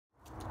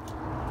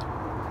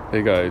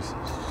Hey guys,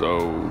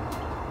 so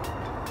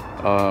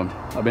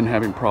I've been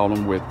having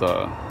problem with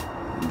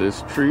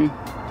this tree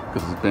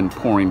because it's been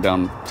pouring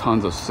down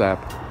tons of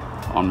sap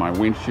on my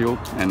windshield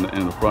and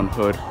the front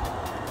hood.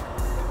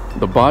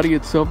 The body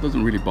itself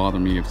doesn't really bother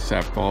me if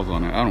sap falls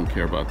on it. I don't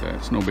care about that.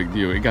 It's no big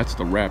deal. It got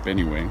the wrap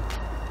anyway,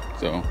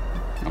 so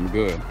I'm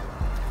good.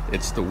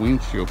 It's the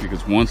windshield,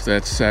 because once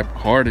that sap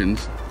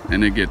hardens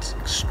and it gets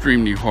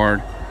extremely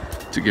hard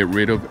to get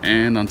rid of,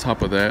 and on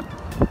top of that,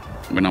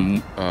 when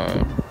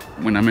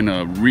I'm in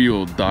a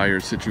real dire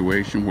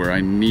situation where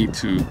I need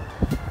to,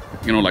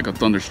 like a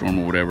thunderstorm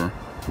or whatever,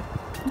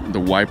 the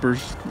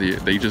wipers,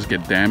 they just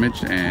get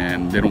damaged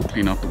and they don't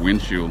clean up the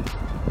windshield,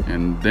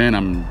 and then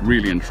I'm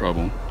really in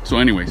trouble. So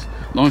anyways,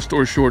 long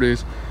story short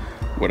is,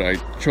 what I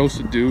chose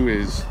to do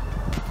is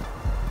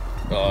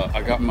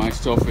I got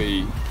myself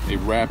a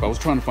wrap. I was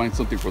trying to find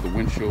something for the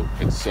windshield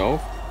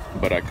itself,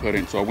 but I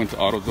couldn't, so I went to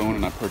AutoZone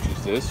and I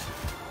purchased this,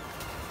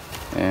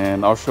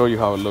 and I'll show you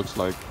how it looks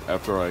like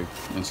after I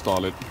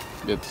install it.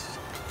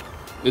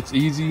 It's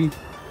easy,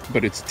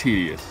 but it's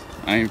tedious.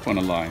 I ain't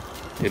gonna lie.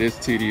 It is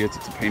tedious.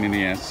 It's a pain in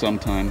the ass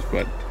sometimes,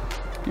 but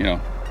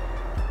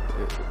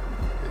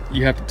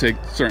you have to take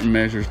certain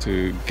measures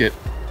to get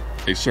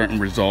a certain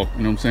result.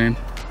 You know what I'm saying?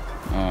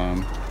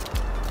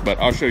 But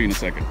I'll show you in a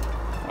second.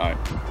 All right.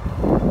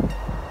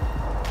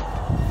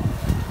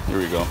 Here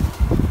we go.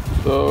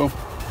 So,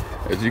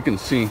 as you can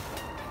see,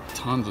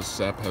 tons of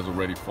sap has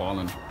already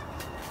fallen.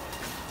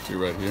 See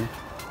right here?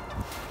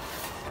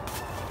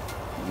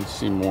 You can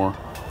see more.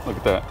 Look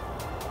at that.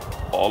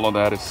 All of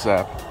that is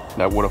sap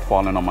that would have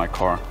fallen on my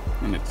car,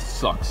 and it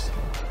sucks.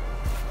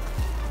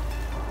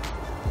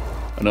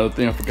 Another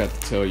thing I forgot to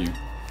tell you,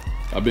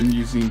 I've been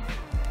using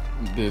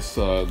this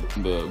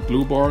the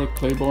glue bar,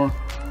 clay bar,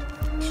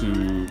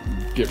 to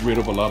get rid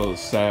of a lot of the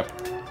sap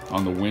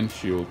on the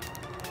windshield.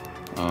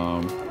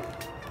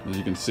 As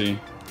you can see,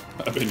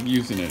 I've been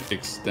using it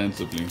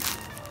extensively.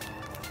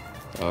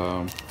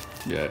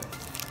 Yeah,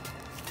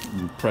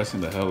 I'm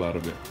pressing the hell out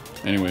of it.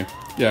 Anyway,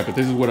 yeah, but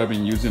this is what I've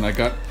been using. I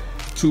got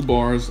 2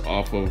 bars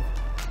off of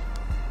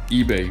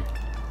eBay.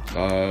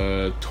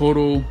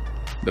 Total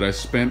that I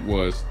spent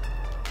was,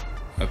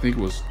 I think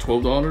it was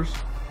 $12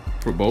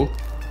 for both.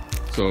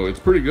 So it's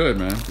pretty good,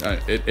 man.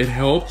 It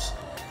helps,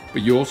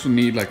 but you also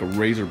need like a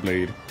razor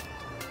blade.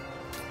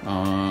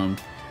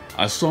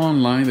 I saw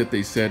online that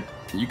they said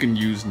you can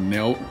use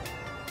nail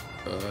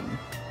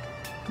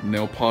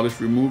polish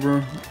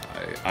remover.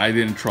 I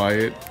didn't try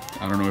it.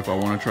 I don't know if I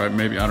want to try it.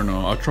 Maybe, I don't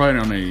know. I'll try it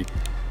on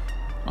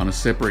a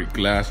separate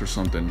glass or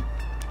something,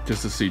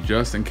 just to see,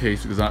 just in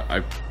case, because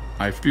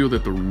I feel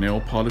that the nail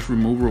polish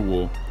remover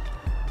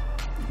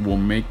will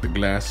make the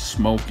glass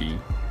smoky,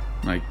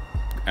 like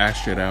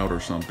ash it out or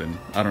something.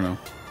 I don't know,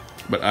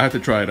 but I have to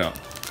try it out.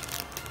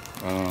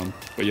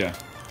 But yeah,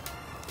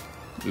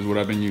 this is what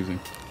I've been using.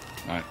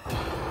 All right,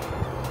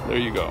 there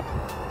you go.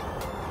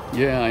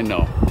 Yeah, I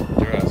know.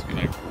 You're asking,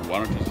 like,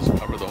 why don't you just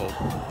cover the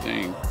whole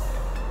thing?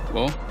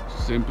 Well,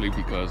 simply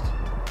because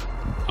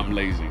I'm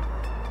lazy.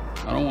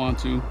 I don't want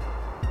to.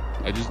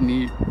 I just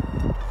need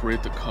for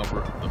it to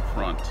cover the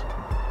front,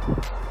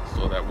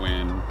 so that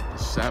when the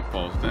sap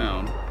falls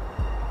down,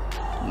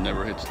 it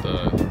never hits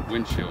the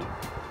windshield.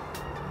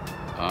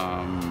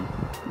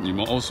 You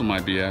also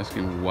might be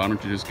asking, why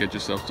don't you just get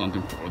yourself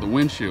something for the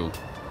windshield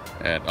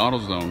at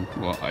AutoZone?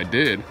 Well, I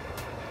did.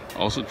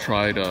 Also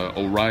tried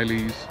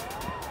O'Reilly's.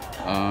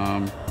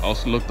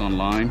 Also looked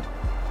online,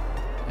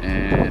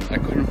 and I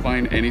couldn't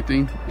find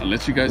anything.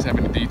 Unless you guys have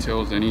any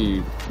details,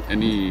 any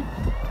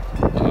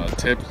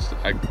tips,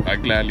 I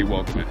gladly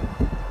welcome it.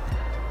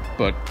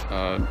 But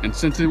and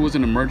since it was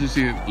an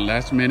emergency,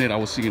 last minute I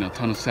was seeing a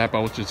ton of sap. I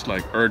was just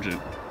like,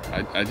 urgent.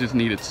 I just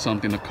needed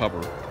something to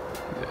cover,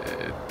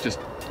 just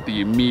the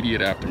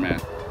immediate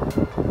aftermath.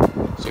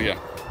 So yeah,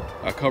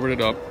 I covered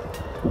it up.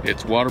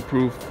 It's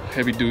waterproof,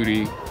 heavy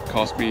duty,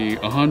 cost me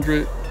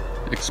 $100.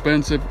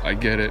 Expensive, I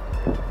get it,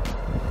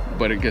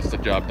 but it gets the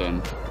job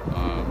done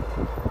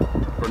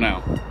for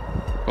now.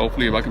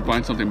 Hopefully, if I can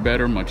find something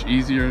better, much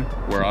easier,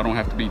 where I don't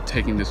have to be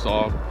taking this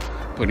off,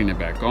 putting it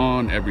back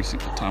on every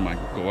single time I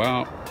go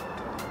out,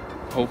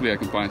 hopefully I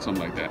can find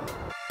something like that.